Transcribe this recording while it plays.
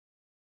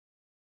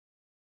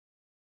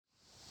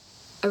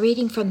A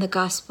reading from the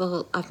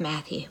Gospel of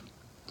Matthew.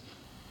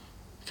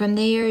 From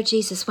there,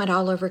 Jesus went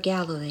all over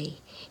Galilee.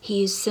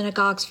 He used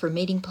synagogues for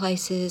meeting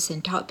places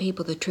and taught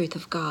people the truth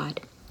of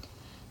God.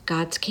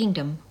 God's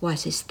kingdom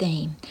was his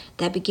theme,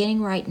 that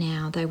beginning right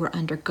now they were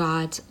under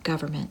God's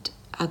government,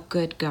 a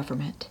good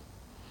government.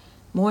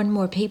 More and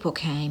more people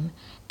came,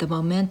 the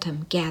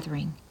momentum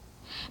gathering.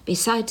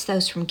 Besides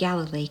those from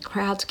Galilee,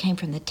 crowds came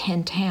from the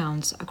 10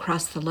 towns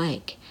across the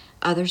lake,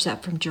 others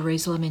up from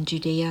Jerusalem and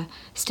Judea,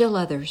 still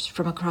others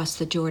from across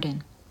the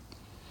Jordan.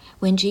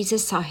 When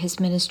Jesus saw his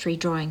ministry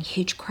drawing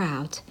huge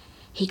crowds,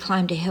 he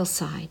climbed a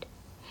hillside.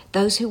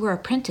 Those who were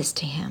apprenticed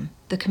to him,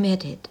 the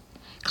committed,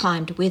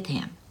 climbed with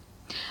him.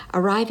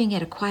 Arriving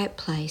at a quiet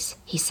place,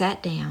 he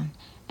sat down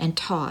and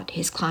taught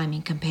his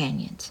climbing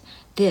companions.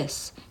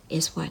 This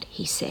is what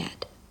he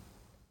said.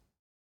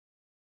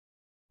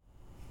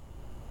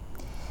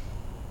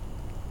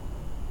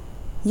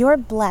 You're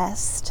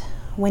blessed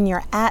when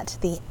you're at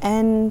the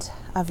end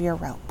of your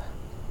rope.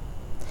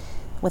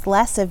 With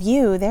less of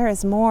you, there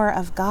is more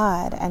of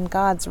God and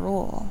God's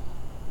rule.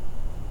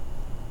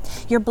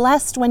 You're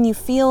blessed when you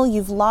feel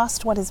you've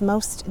lost what is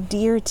most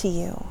dear to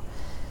you.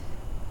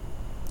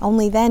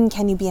 Only then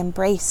can you be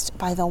embraced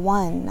by the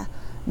one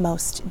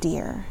most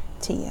dear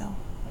to you.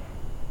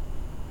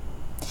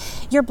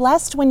 You're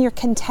blessed when you're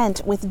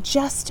content with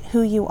just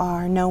who you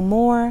are, no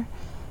more,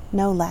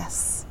 no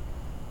less.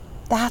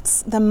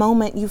 That's the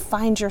moment you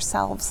find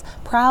yourselves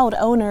proud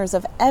owners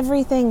of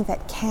everything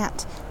that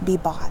can't be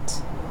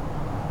bought.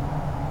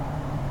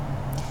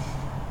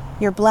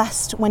 You're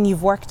blessed when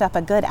you've worked up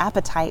a good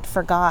appetite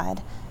for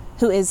God,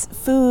 who is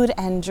food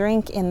and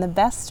drink in the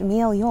best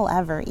meal you'll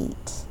ever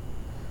eat.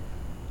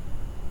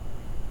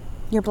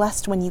 You're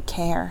blessed when you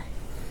care.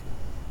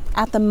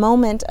 At the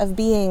moment of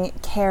being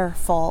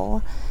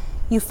careful,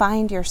 you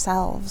find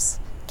yourselves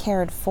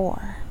cared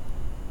for.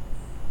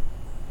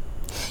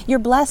 You're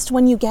blessed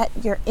when you get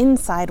your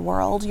inside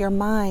world, your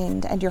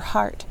mind and your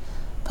heart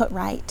put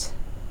right.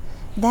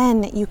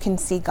 Then you can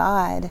see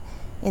God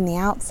in the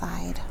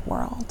outside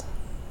world.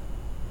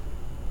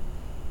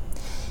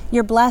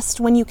 You're blessed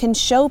when you can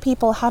show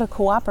people how to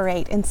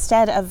cooperate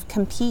instead of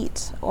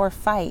compete or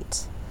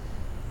fight.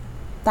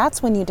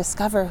 That's when you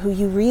discover who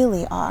you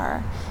really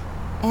are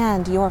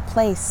and your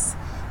place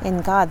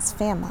in God's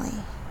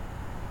family.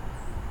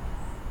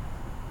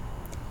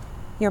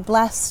 You're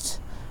blessed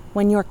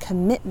when your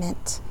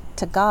commitment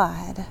to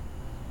God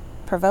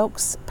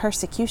provokes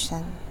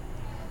persecution.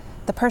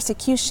 The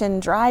persecution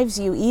drives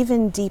you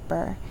even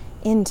deeper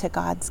into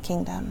God's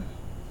kingdom.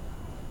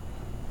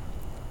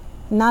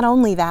 Not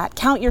only that,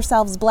 count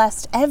yourselves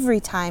blessed every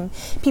time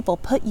people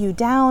put you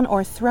down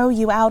or throw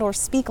you out or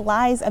speak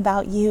lies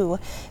about you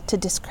to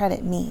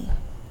discredit me.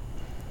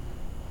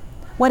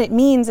 What it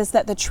means is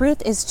that the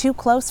truth is too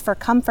close for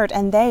comfort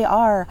and they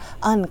are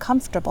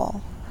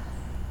uncomfortable.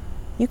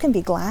 You can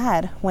be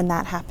glad when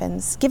that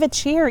happens. Give a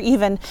cheer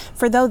even,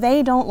 for though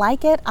they don't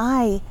like it,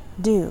 I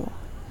do.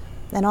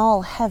 And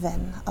all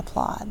heaven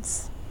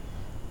applauds.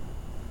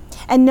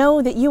 And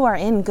know that you are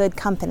in good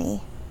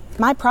company.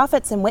 My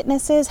prophets and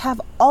witnesses have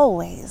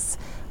always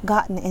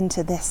gotten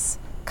into this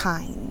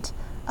kind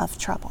of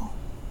trouble.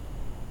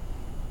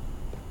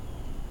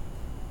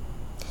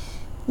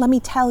 Let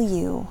me tell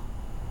you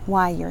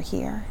why you're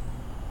here.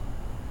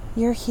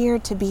 You're here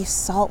to be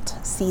salt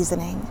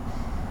seasoning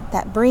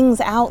that brings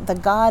out the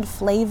God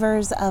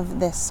flavors of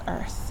this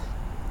earth.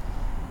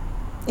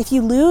 If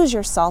you lose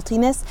your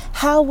saltiness,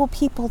 how will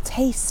people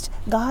taste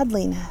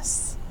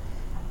godliness?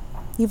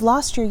 You've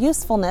lost your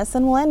usefulness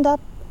and will end up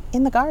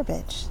in the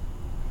garbage.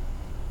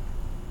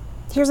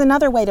 Here's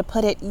another way to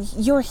put it.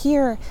 You're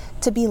here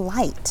to be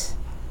light,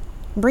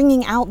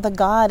 bringing out the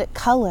God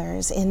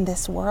colors in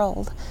this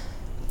world.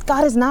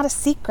 God is not a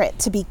secret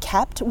to be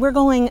kept. We're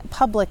going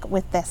public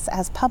with this,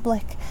 as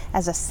public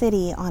as a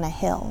city on a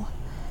hill.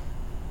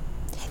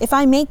 If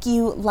I make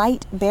you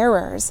light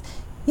bearers,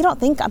 you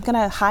don't think I'm going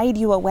to hide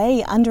you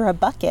away under a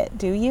bucket,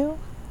 do you?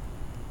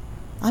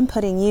 I'm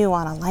putting you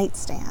on a light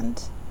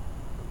stand.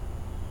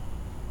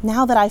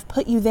 Now that I've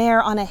put you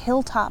there on a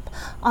hilltop,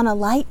 on a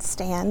light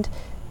stand,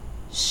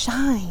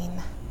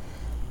 shine.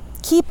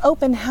 Keep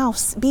open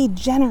house. Be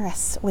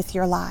generous with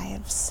your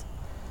lives.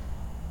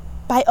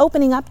 By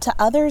opening up to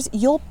others,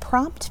 you'll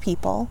prompt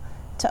people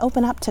to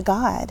open up to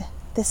God,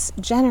 this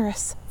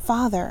generous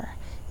Father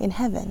in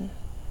heaven.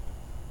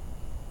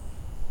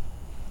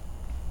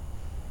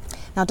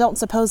 Now, don't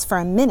suppose for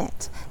a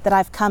minute that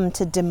I've come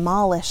to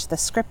demolish the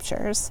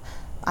scriptures,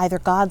 either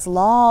God's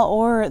law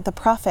or the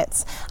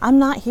prophets. I'm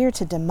not here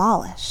to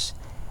demolish,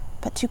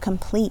 but to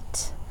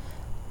complete.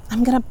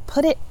 I'm going to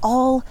put it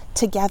all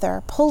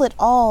together, pull it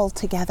all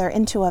together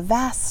into a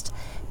vast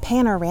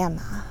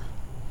panorama.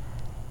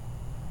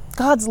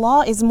 God's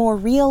law is more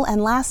real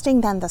and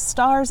lasting than the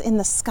stars in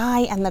the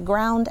sky and the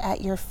ground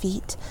at your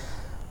feet.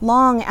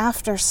 Long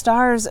after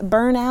stars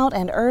burn out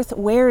and earth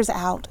wears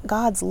out,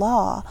 God's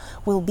law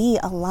will be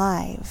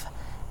alive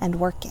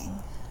and working.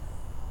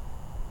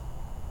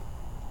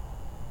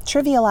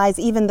 trivialize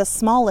even the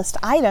smallest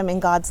item in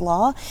God's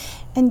law,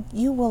 and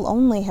you will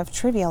only have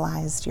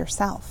trivialized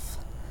yourself.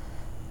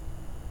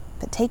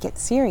 But take it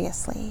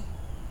seriously.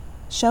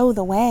 Show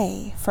the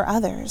way for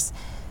others,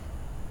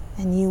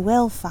 and you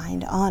will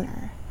find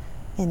honor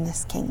in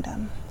this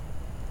kingdom.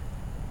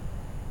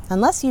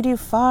 Unless you do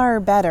far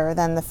better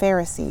than the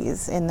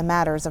Pharisees in the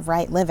matters of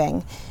right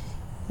living,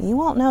 you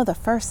won't know the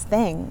first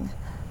thing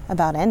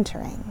about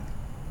entering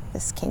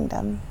this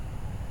kingdom.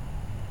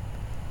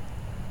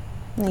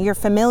 Now, you're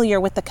familiar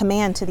with the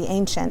command to the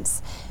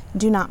ancients,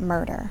 do not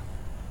murder.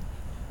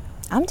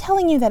 I'm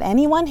telling you that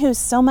anyone who's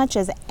so much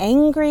as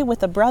angry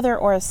with a brother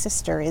or a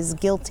sister is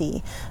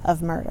guilty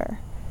of murder.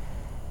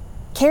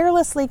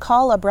 Carelessly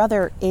call a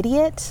brother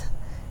idiot,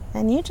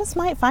 and you just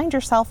might find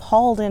yourself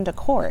hauled into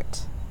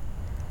court.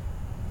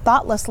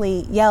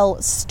 Thoughtlessly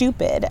yell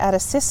stupid at a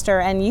sister,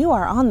 and you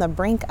are on the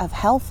brink of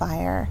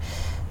hellfire.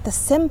 The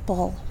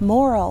simple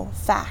moral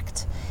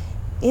fact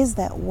is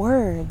that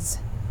words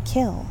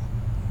kill.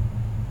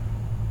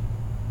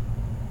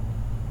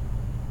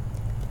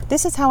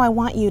 This is how I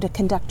want you to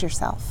conduct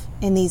yourself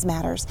in these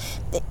matters.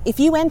 If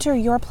you enter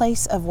your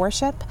place of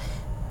worship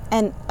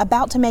and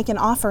about to make an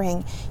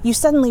offering, you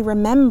suddenly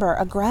remember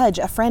a grudge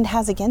a friend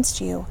has against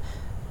you,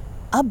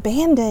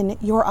 abandon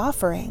your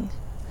offering.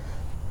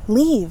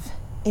 Leave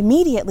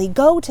immediately.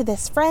 Go to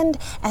this friend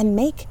and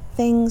make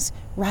things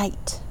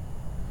right.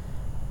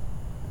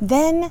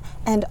 Then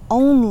and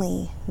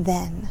only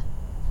then,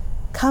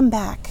 come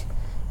back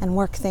and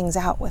work things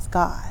out with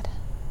God.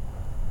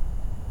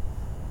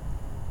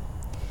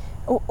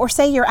 Or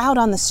say you're out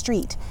on the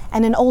street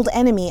and an old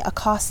enemy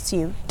accosts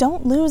you.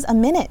 Don't lose a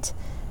minute.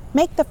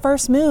 Make the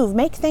first move.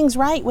 Make things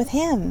right with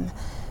him.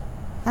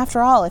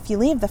 After all, if you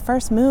leave the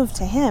first move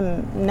to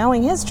him,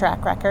 knowing his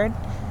track record,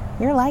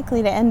 you're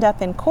likely to end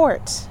up in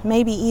court,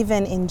 maybe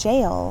even in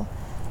jail.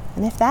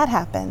 And if that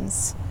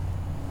happens,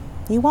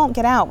 you won't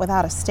get out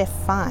without a stiff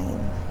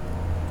fine.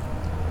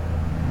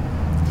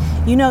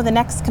 You know the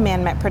next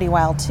commandment pretty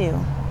well,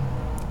 too.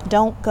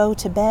 Don't go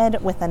to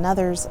bed with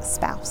another's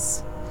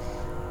spouse.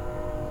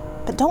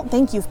 But don't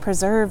think you've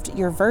preserved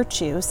your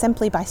virtue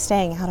simply by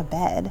staying out of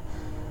bed.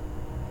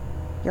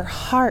 Your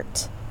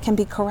heart can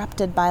be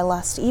corrupted by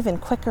lust even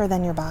quicker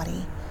than your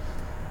body.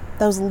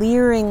 Those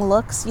leering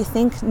looks you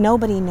think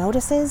nobody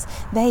notices,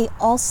 they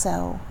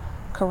also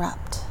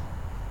corrupt.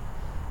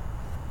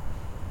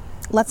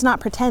 Let's not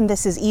pretend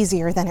this is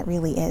easier than it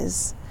really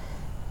is.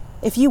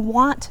 If you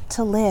want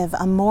to live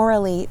a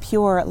morally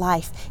pure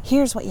life,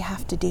 here's what you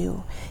have to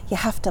do. You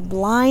have to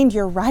blind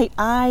your right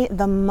eye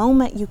the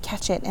moment you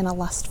catch it in a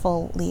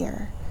lustful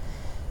leer.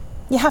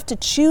 You have to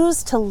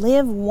choose to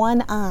live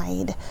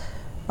one-eyed,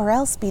 or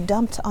else be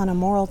dumped on a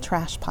moral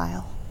trash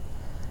pile.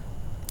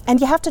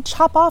 And you have to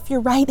chop off your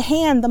right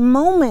hand the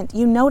moment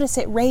you notice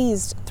it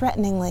raised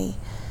threateningly.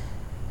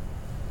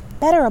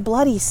 Better a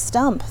bloody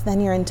stump than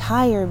your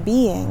entire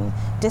being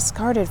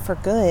discarded for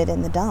good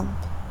in the dump.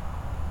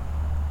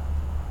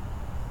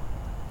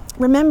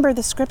 Remember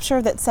the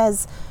scripture that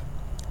says,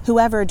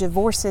 whoever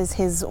divorces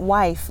his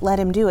wife, let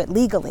him do it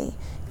legally,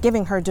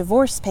 giving her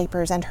divorce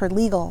papers and her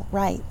legal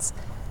rights.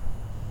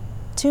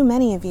 Too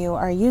many of you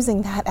are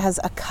using that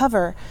as a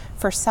cover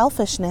for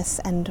selfishness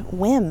and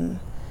whim,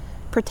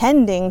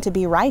 pretending to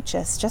be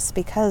righteous just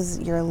because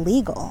you're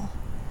legal.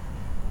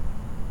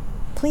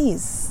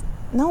 Please,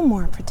 no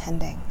more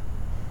pretending.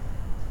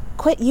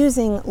 Quit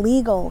using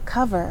legal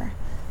cover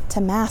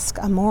to mask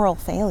a moral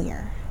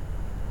failure.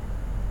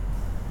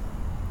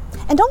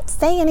 And don't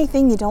say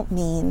anything you don't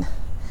mean.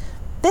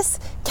 This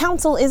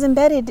counsel is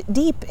embedded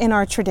deep in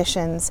our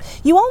traditions.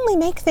 You only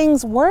make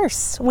things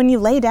worse when you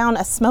lay down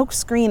a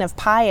smokescreen of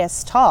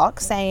pious talk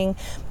saying,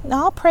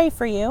 I'll pray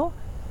for you,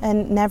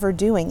 and never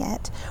doing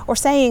it, or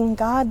saying,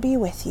 God be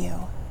with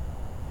you,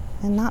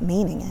 and not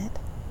meaning it.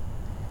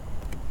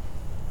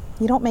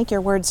 You don't make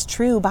your words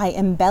true by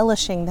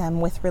embellishing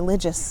them with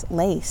religious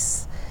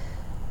lace.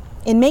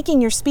 In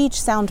making your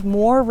speech sound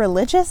more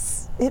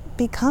religious, it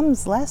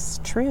becomes less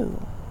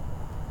true.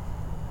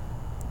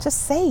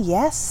 Just say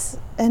yes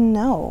and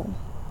no.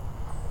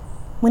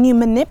 When you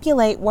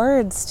manipulate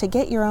words to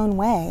get your own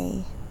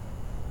way,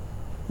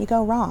 you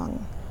go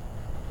wrong.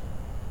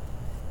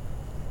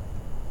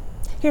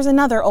 Here's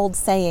another old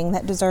saying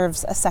that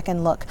deserves a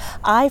second look.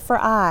 Eye for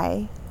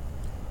eye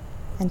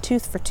and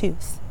tooth for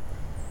tooth.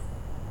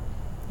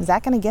 Is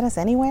that going to get us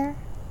anywhere?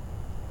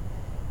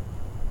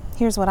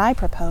 Here's what I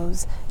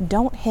propose.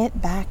 Don't hit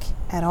back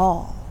at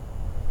all.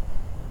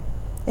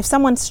 If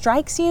someone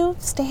strikes you,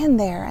 stand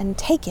there and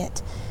take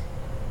it.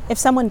 If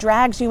someone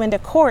drags you into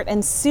court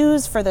and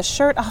sues for the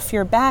shirt off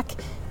your back,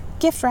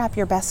 gift wrap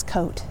your best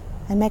coat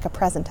and make a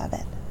present of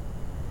it.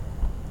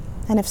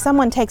 And if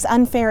someone takes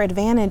unfair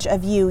advantage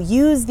of you,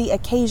 use the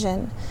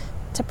occasion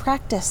to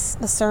practice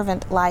the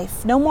servant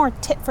life. No more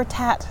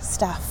tit-for-tat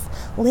stuff.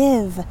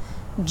 Live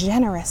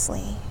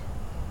generously.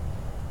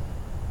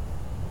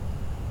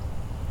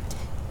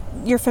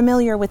 You're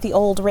familiar with the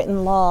old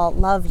written law,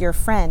 love your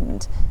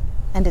friend,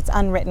 and its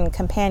unwritten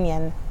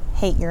companion,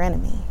 hate your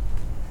enemy.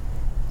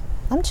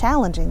 I'm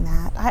challenging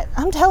that.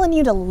 I'm telling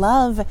you to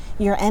love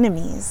your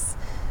enemies.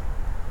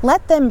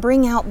 Let them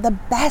bring out the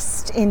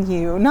best in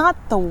you,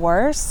 not the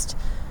worst.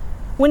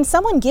 When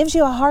someone gives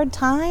you a hard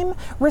time,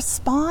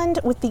 respond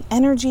with the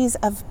energies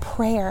of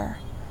prayer.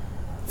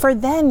 For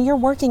then you're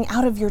working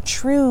out of your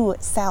true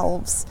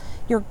selves,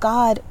 your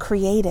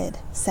God-created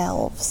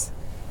selves.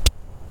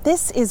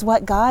 This is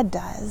what God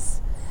does,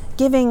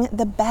 giving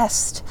the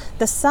best,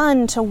 the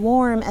sun to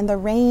warm and the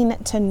rain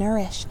to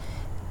nourish,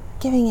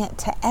 giving it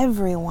to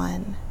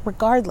everyone,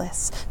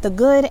 regardless, the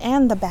good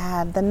and the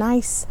bad, the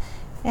nice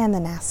and the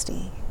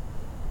nasty.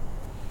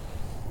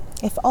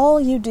 If all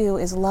you do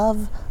is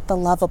love the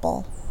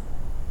lovable,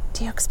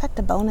 do you expect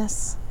a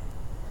bonus?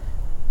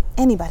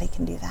 Anybody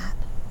can do that.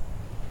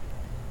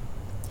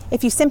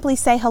 If you simply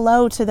say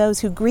hello to those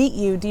who greet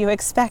you, do you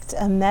expect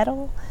a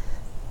medal?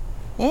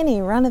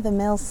 Any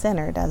run-of-the-mill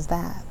sinner does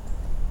that.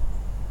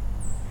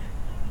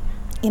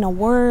 In a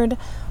word,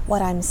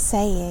 what I'm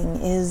saying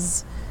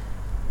is,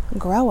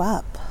 grow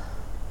up.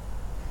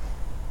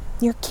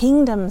 You're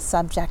kingdom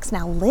subjects,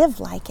 now live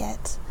like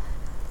it.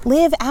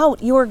 Live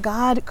out your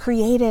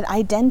God-created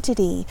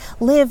identity.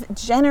 Live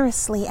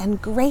generously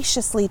and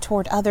graciously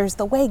toward others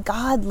the way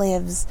God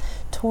lives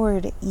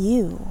toward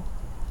you.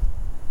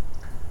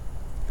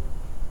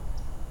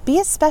 Be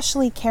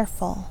especially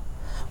careful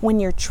when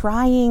you're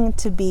trying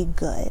to be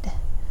good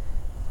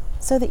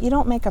so that you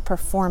don't make a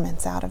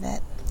performance out of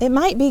it. It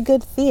might be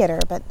good theater,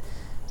 but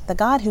the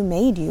God who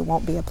made you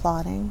won't be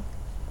applauding.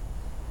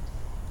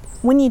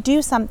 When you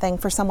do something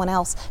for someone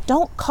else,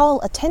 don't call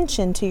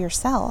attention to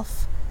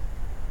yourself.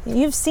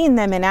 You've seen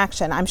them in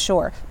action, I'm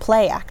sure.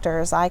 Play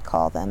actors, I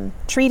call them.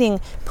 Treating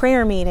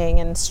prayer meeting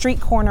and street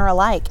corner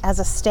alike as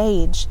a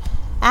stage.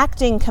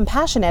 Acting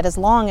compassionate as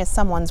long as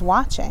someone's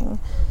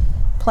watching.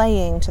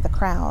 Playing to the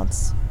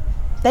crowds.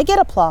 They get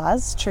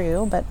applause,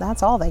 true, but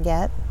that's all they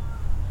get.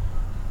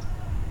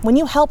 When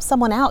you help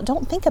someone out,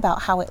 don't think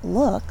about how it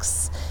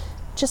looks.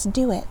 Just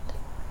do it,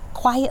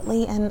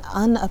 quietly and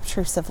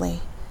unobtrusively.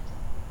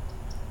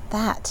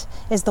 That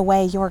is the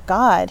way your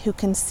God, who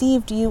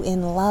conceived you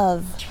in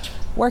love,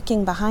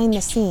 working behind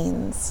the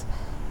scenes,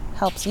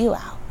 helps you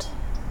out.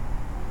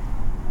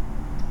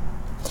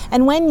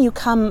 And when you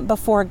come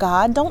before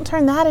God, don't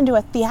turn that into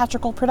a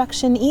theatrical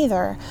production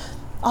either.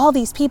 All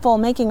these people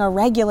making a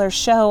regular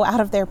show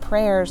out of their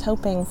prayers,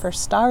 hoping for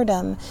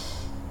stardom.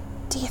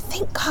 Do you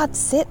think God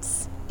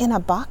sits in a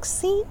box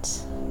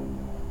seat?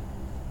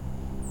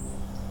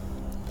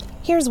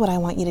 Here's what I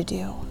want you to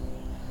do.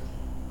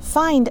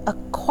 Find a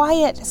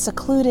quiet,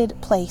 secluded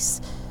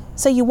place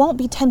so you won't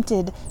be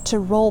tempted to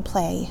role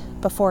play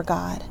before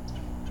God.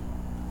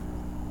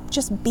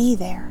 Just be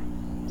there,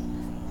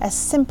 as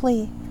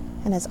simply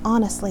and as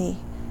honestly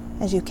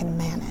as you can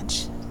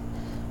manage.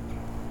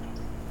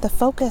 The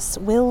focus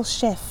will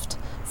shift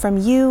from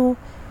you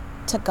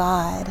to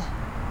God,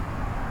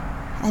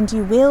 and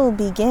you will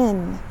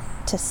begin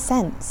to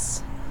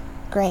sense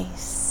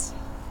grace.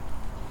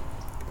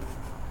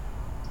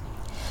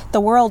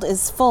 The world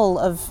is full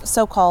of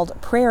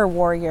so-called prayer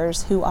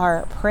warriors who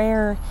are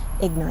prayer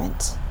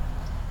ignorant.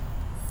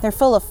 They're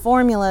full of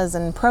formulas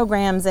and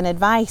programs and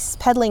advice,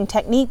 peddling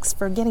techniques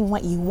for getting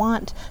what you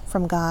want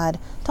from God.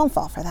 Don't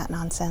fall for that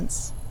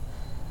nonsense.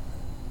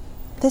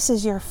 This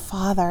is your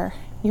Father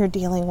you're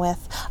dealing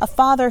with, a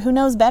Father who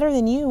knows better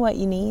than you what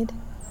you need.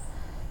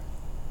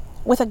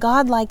 With a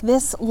God like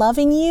this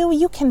loving you,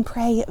 you can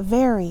pray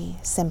very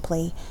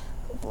simply,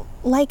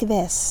 like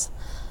this.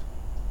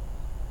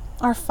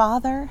 Our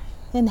Father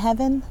in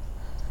heaven,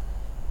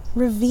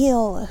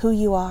 reveal who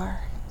you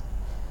are.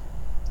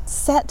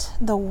 Set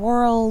the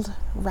world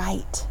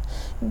right.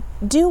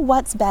 Do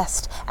what's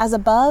best, as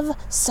above,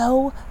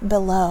 so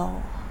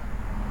below.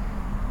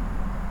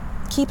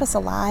 Keep us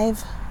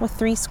alive with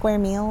 3 square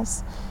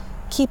meals.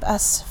 Keep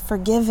us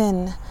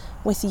forgiven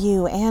with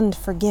you and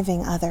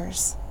forgiving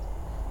others.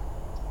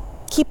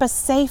 Keep us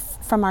safe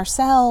from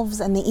ourselves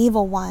and the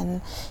evil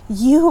one.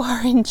 You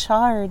are in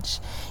charge.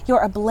 You're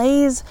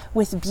ablaze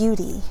with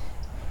beauty.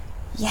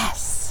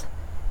 Yes,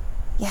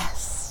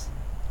 yes,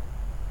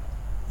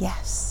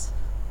 yes.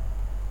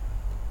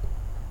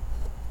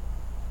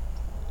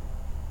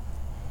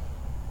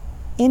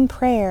 In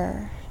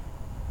prayer,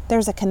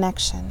 there's a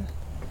connection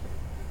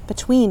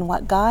between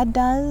what God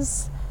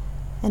does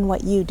and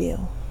what you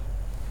do.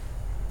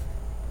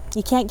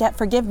 You can't get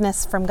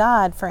forgiveness from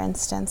God, for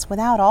instance,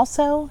 without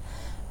also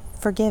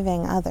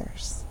forgiving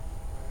others.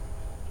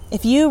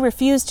 If you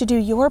refuse to do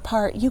your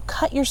part, you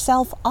cut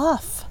yourself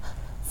off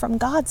from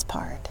God's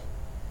part.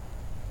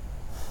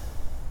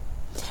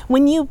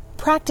 When you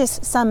practice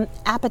some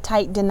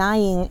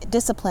appetite-denying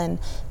discipline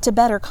to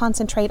better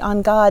concentrate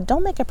on God,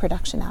 don't make a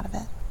production out of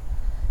it.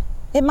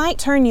 It might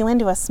turn you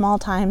into a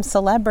small-time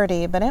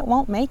celebrity, but it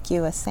won't make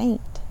you a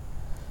saint.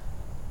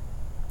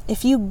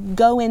 If you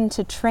go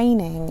into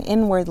training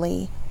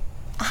inwardly,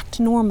 act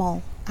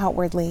normal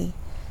outwardly.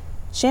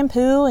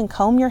 Shampoo and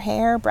comb your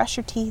hair, brush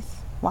your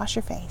teeth, wash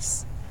your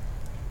face.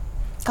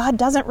 God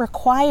doesn't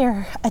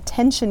require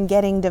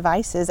attention-getting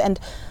devices and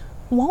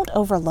won't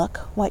overlook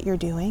what you're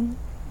doing.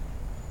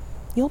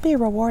 you'll be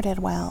rewarded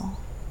well.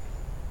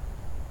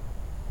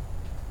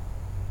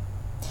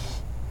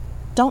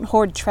 Don't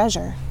hoard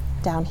treasure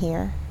down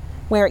here,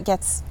 where it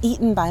gets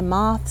eaten by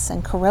moths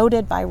and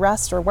corroded by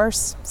rust, or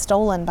worse,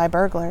 stolen by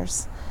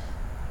burglars.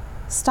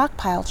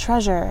 Stockpile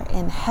treasure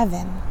in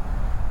heaven,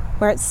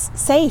 where it's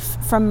safe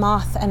from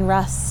moth and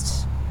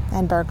rust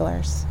and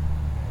burglars.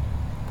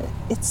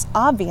 It's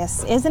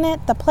obvious, isn't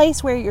it? The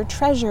place where your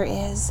treasure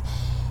is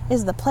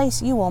the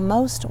place you will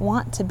most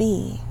want to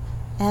be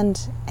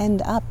and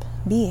end up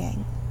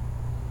being.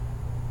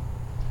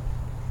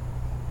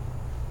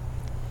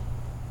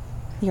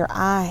 Your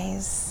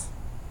eyes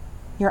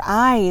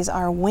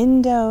are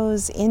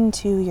windows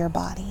into your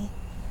body.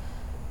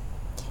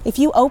 If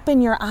you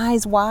open your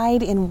eyes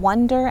wide in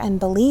wonder and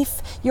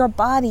belief, your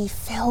body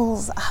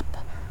fills up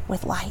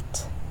with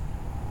light.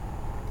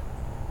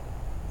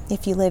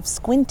 If you live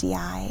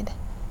squinty-eyed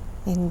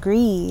in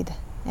greed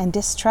and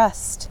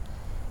distrust,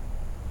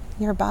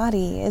 your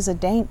body is a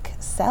dank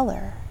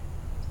cellar.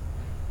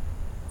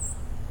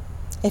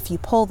 If you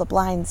pull the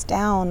blinds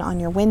down on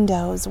your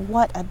windows,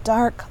 what a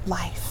dark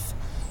life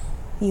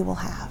you will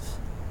have.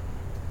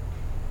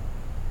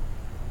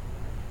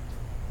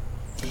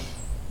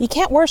 You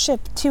can't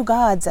worship two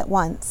gods at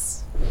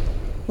once.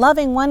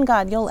 Loving one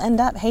God, you'll end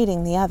up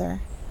hating the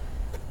other.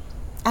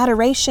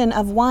 Adoration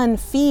of one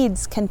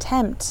feeds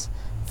contempt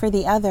for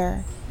the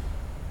other.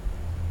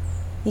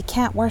 You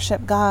can't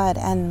worship God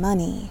and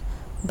money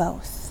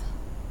both.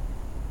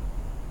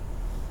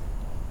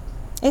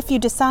 If you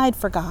decide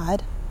for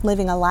God,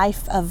 living a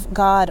life of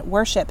God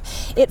worship,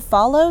 it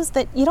follows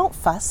that you don't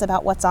fuss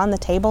about what's on the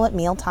table at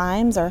meal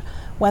times or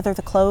whether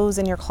the clothes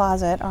in your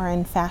closet are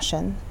in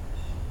fashion.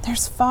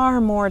 There's far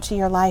more to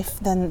your life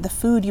than the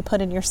food you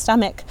put in your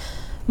stomach,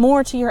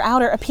 more to your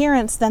outer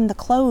appearance than the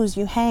clothes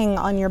you hang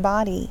on your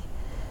body.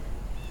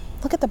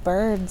 Look at the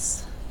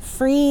birds,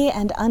 free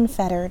and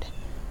unfettered,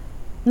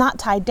 not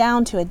tied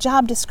down to a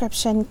job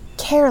description,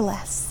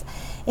 careless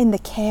in the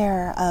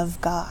care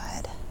of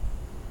God.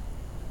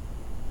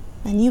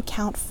 And you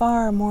count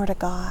far more to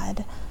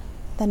God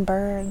than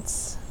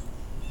birds.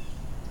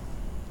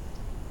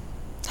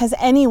 Has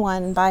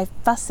anyone, by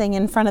fussing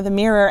in front of the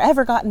mirror,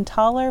 ever gotten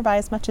taller by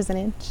as much as an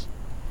inch?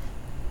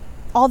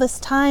 All this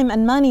time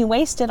and money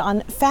wasted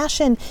on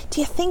fashion,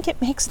 do you think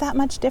it makes that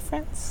much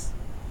difference?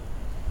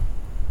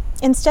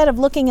 Instead of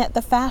looking at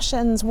the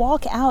fashions,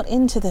 walk out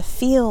into the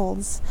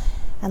fields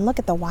and look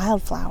at the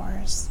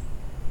wildflowers.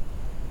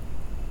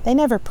 They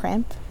never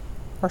primp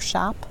or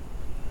shop.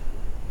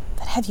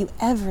 But have you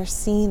ever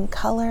seen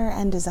color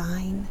and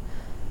design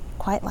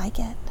quite like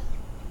it?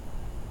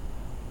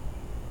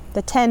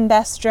 The 10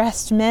 best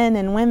dressed men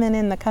and women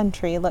in the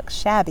country look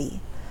shabby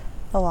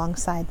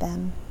alongside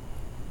them.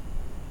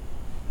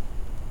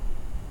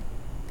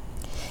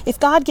 If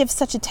God gives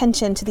such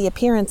attention to the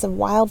appearance of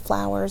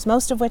wildflowers,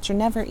 most of which are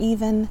never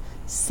even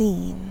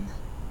seen,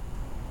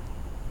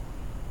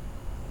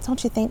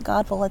 don't you think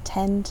God will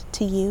attend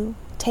to you,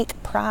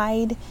 take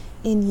pride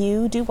in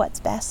you, do what's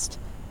best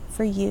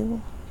for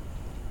you?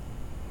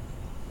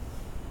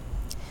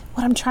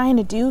 What I'm trying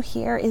to do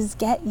here is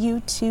get you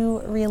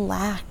to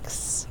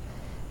relax,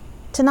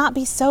 to not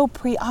be so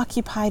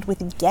preoccupied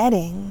with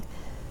getting,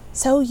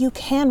 so you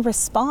can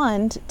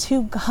respond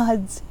to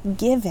God's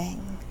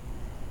giving.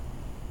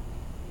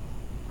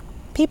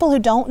 People who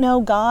don't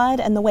know God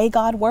and the way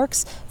God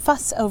works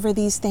fuss over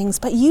these things,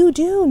 but you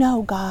do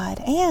know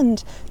God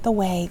and the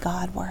way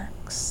God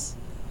works.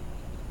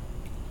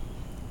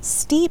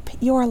 Steep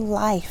your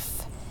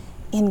life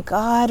in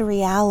God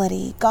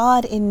reality,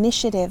 God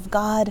initiative,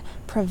 God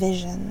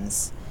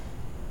provisions.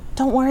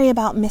 Don't worry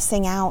about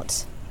missing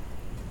out.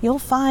 You'll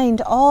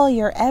find all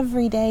your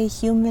everyday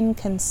human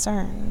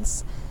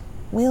concerns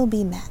will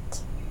be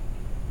met.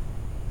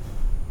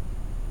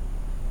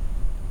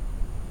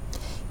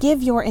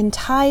 Give your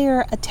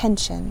entire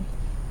attention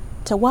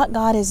to what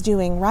God is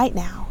doing right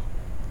now,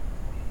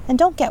 and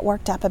don't get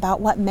worked up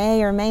about what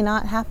may or may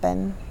not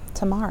happen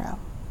tomorrow.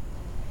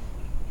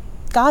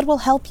 God will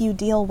help you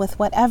deal with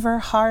whatever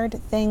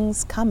hard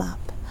things come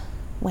up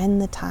when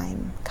the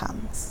time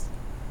comes.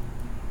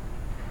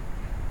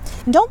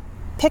 And don't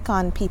pick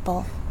on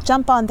people,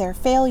 jump on their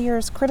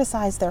failures,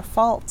 criticize their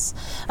faults,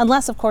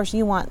 unless, of course,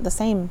 you want the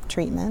same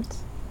treatment.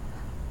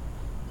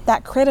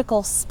 That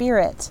critical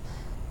spirit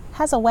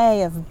has a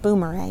way of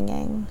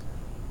boomeranging.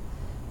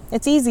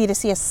 It's easy to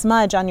see a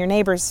smudge on your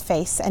neighbor's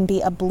face and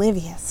be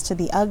oblivious to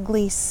the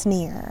ugly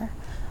sneer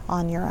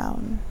on your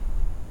own.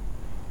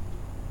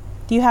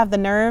 Do you have the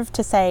nerve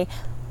to say,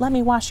 "Let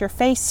me wash your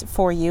face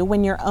for you,"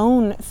 when your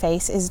own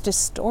face is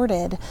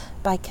distorted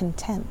by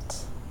contempt?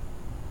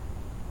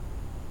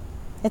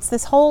 It's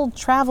this whole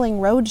traveling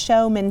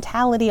roadshow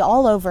mentality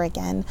all over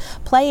again,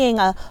 playing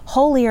a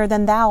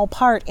holier-than-thou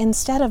part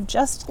instead of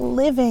just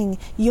living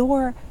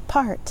your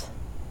part.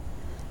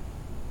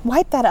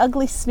 Wipe that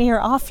ugly sneer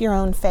off your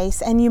own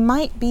face, and you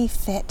might be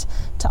fit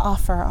to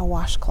offer a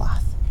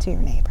washcloth to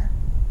your neighbor.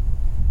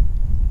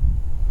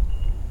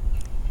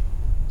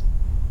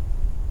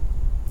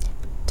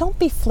 Don't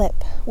be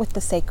flip with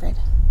the sacred.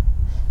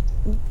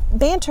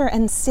 Banter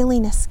and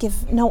silliness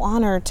give no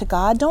honor to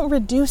God. Don't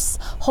reduce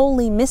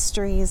holy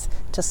mysteries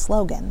to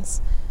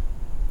slogans.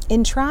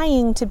 In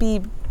trying to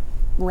be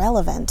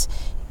relevant,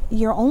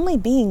 you're only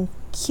being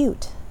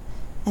cute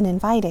and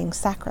inviting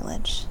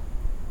sacrilege.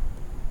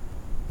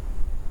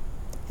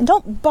 And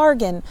don't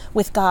bargain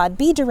with God.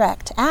 Be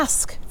direct.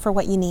 Ask for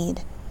what you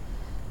need.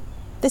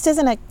 This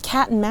isn't a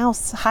cat and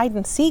mouse hide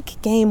and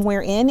seek game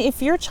we're in.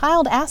 If your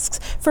child asks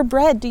for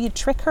bread, do you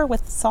trick her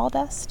with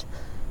sawdust?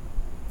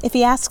 If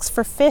he asks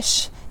for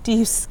fish, do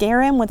you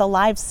scare him with a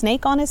live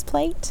snake on his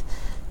plate?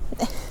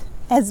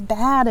 As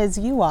bad as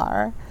you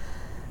are,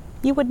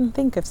 you wouldn't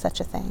think of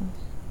such a thing.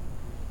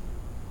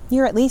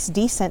 You're at least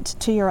decent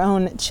to your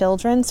own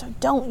children, so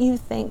don't you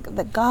think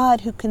the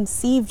God who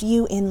conceived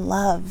you in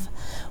love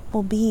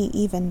will be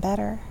even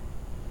better?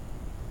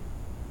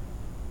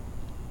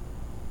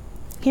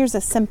 Here's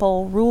a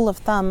simple rule of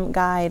thumb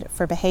guide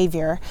for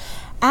behavior.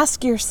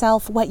 Ask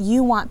yourself what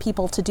you want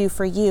people to do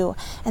for you,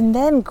 and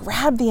then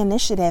grab the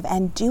initiative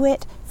and do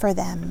it for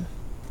them.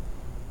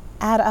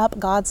 Add up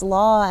God's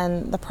law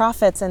and the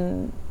prophets,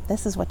 and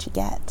this is what you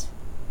get.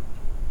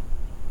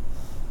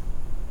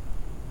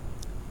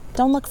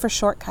 Don't look for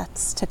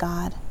shortcuts to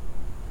God.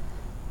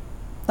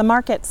 The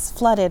market's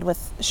flooded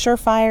with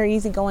surefire,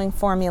 easygoing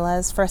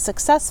formulas for a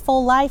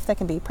successful life that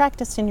can be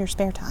practiced in your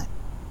spare time.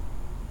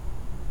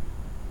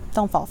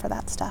 Don't fall for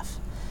that stuff,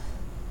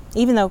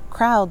 even though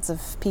crowds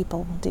of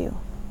people do.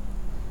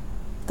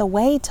 The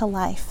way to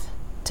life,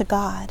 to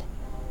God,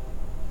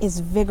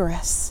 is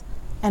vigorous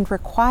and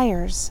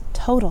requires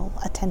total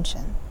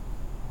attention.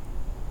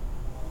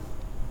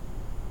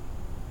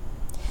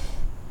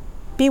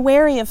 Be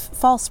wary of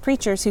false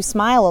preachers who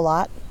smile a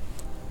lot,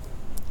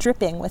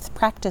 dripping with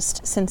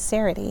practiced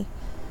sincerity.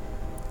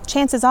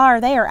 Chances are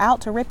they are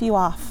out to rip you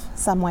off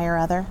some way or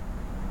other.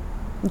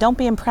 Don't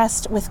be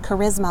impressed with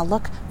charisma.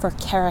 Look for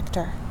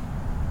character.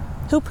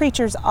 Who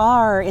preachers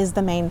are is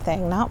the main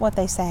thing, not what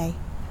they say.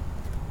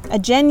 A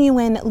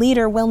genuine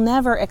leader will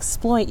never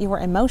exploit your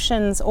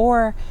emotions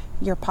or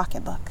your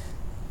pocketbook.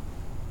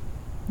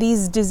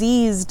 These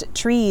diseased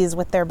trees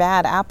with their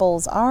bad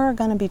apples are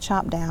going to be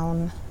chopped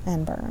down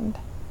and burned.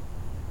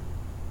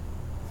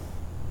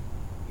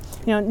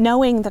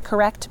 Knowing the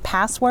correct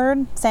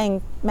password,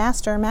 saying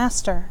 "Master,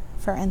 Master,"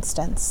 for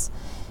instance,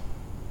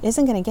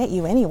 isn't going to get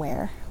you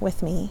anywhere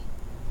with me.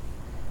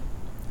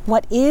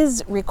 What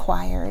is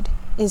required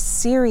is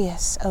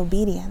serious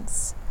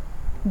obedience,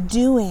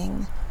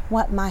 doing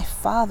what my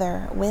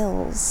Father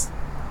wills.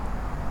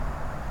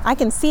 I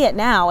can see it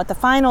now at the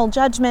final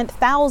judgment,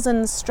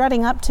 thousands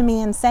strutting up to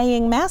me and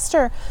saying,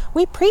 "Master,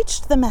 we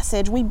preached the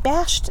message, we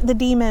bashed the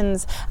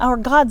demons, our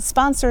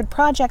God-sponsored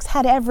projects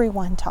had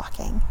everyone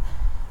talking."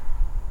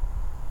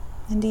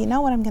 And do you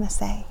know what I'm going to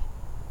say?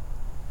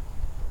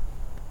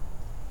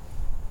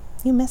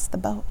 You missed the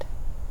boat.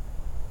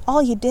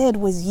 All you did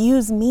was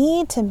use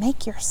me to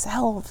make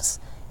yourselves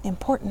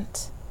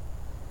important.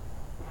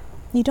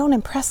 You don't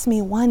impress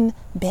me one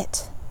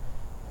bit.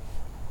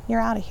 You're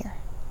out of here.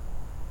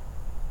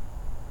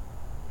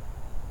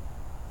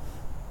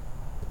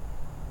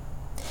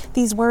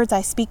 These words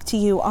I speak to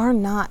you are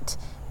not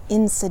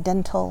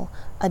incidental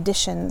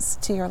additions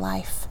to your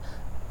life,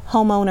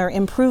 homeowner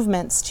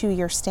improvements to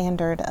your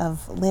standard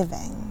of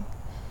living.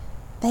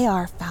 They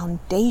are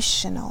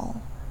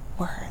foundational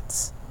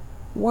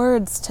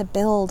words to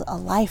build a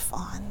life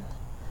on.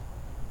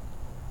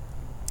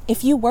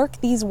 If you work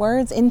these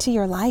words into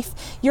your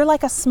life, you're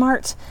like a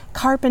smart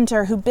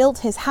carpenter who built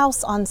his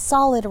house on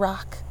solid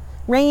rock.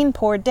 Rain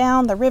poured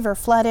down, the river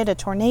flooded, a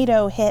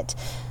tornado hit,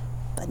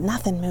 but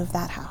nothing moved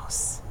that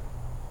house.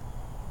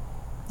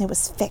 It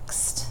was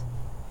fixed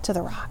to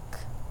the rock.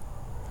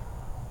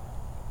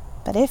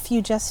 But if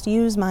you just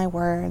use my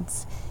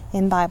words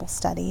in Bible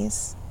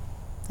studies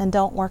and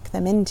don't work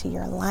them into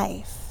your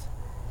life,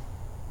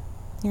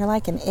 you're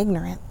like an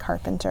ignorant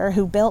carpenter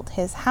who built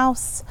his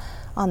house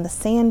on the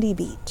sandy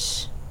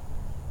beach.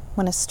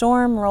 When a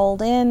storm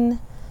rolled in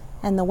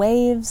and the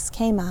waves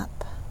came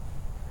up,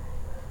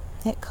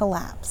 it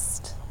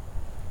collapsed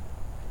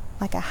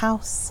like a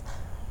house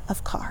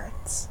of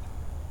cards.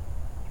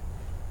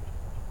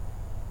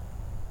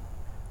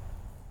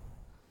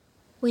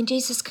 When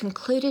Jesus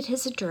concluded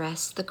his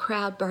address, the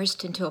crowd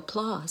burst into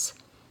applause.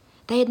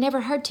 They had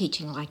never heard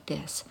teaching like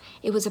this.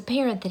 It was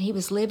apparent that he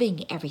was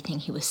living everything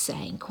he was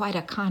saying, quite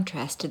a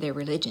contrast to their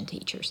religion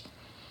teachers.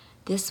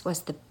 This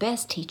was the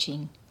best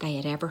teaching they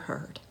had ever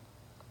heard.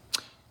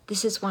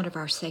 This is one of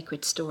our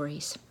sacred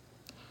stories.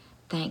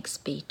 Thanks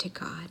be to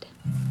God.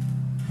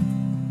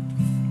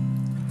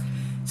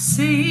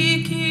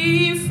 Seek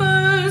ye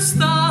first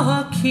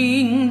the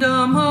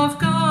kingdom of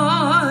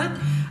God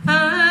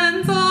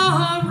and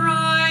the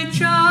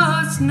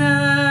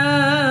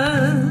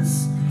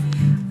righteousness,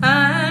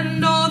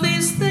 and all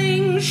these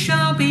things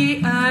shall be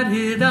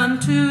added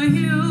unto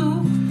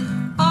you.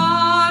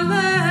 Alleluia.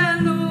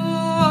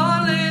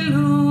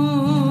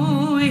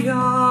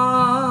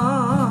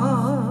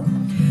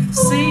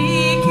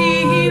 Seek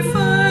ye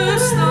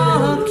first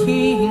the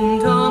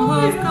kingdom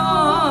of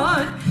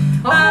God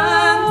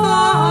and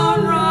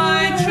the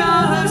righteousness,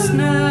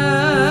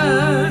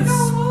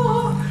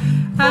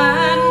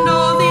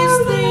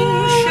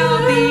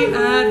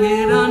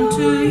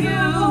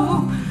 you.